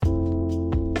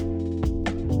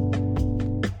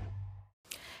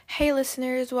Hey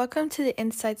listeners, welcome to the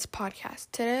Insights podcast.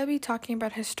 Today I'll be talking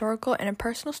about a historical and a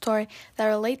personal story that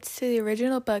relates to the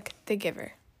original book, The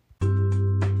Giver. The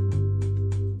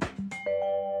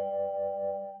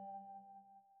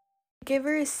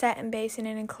Giver is set and based in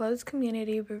an enclosed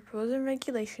community with rules and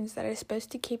regulations that are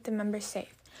supposed to keep the members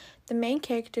safe. The main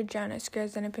character, Jonas,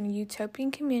 grows up in a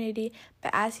utopian community, but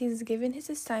as he is given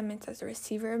his assignments as a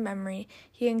receiver of memory,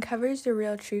 he uncovers the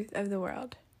real truth of the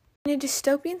world. In a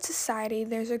dystopian society,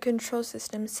 there's a control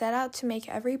system set out to make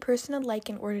every person alike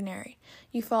and ordinary.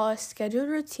 You follow a scheduled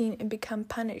routine and become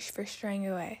punished for straying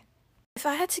away. If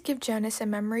I had to give Jonas a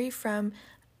memory from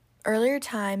earlier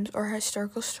times or a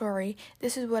historical story,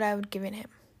 this is what I would give him.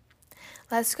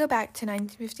 Let's go back to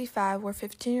 1955, where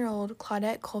 15-year-old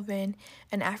Claudette Colvin,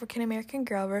 an African-American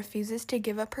girl, refuses to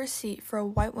give up her seat for a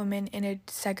white woman in a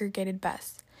segregated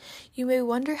bus. You may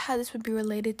wonder how this would be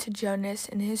related to Jonas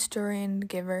and his story in The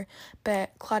Giver,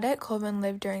 but Claudette Colvin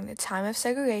lived during the time of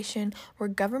segregation where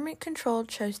government control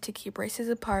chose to keep races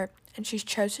apart, and she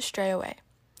chose to stray away.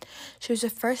 She was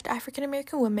the first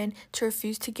African-American woman to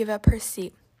refuse to give up her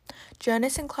seat.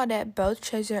 Jonas and Claudette both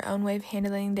chose their own way of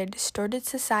handling their distorted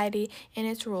society and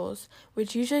its rules,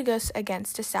 which usually goes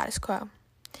against the status quo.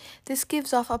 This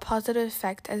gives off a positive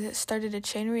effect as it started a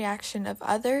chain reaction of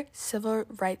other civil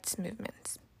rights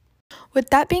movements. With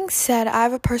that being said, I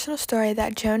have a personal story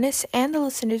that Jonas and the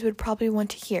listeners would probably want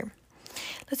to hear.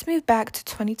 Let's move back to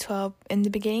 2012, in the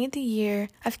beginning of the year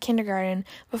of kindergarten,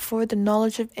 before the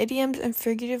knowledge of idioms and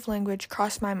figurative language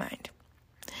crossed my mind.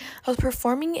 I was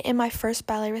performing in my first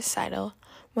ballet recital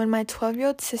when my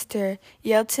 12-year-old sister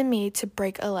yelled to me to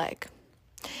break a leg.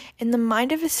 In the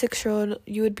mind of a 6-year-old,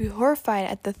 you would be horrified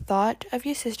at the thought of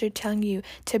your sister telling you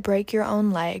to break your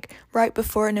own leg right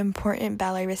before an important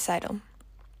ballet recital.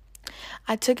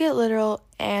 I took it literal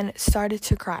and started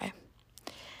to cry.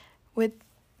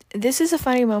 This is a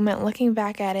funny moment looking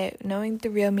back at it, knowing the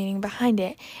real meaning behind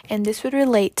it, and this would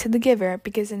relate to The Giver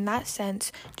because in that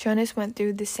sense, Jonas went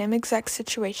through the same exact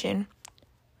situation.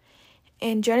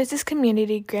 In Jonas's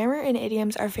community, grammar and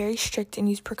idioms are very strict and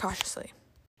used precautiously.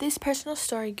 This personal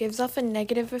story gives off a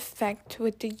negative effect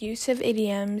with the use of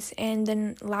idioms and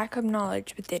the lack of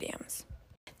knowledge with idioms.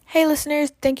 Hey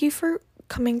listeners, thank you for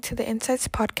coming to the Insights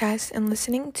podcast and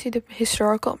listening to the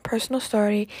historical and personal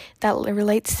story that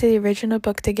relates to the original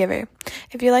book, The Giver.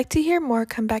 If you'd like to hear more,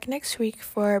 come back next week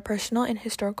for personal and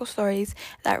historical stories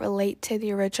that relate to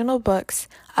the original books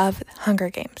of Hunger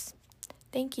Games.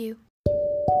 Thank you.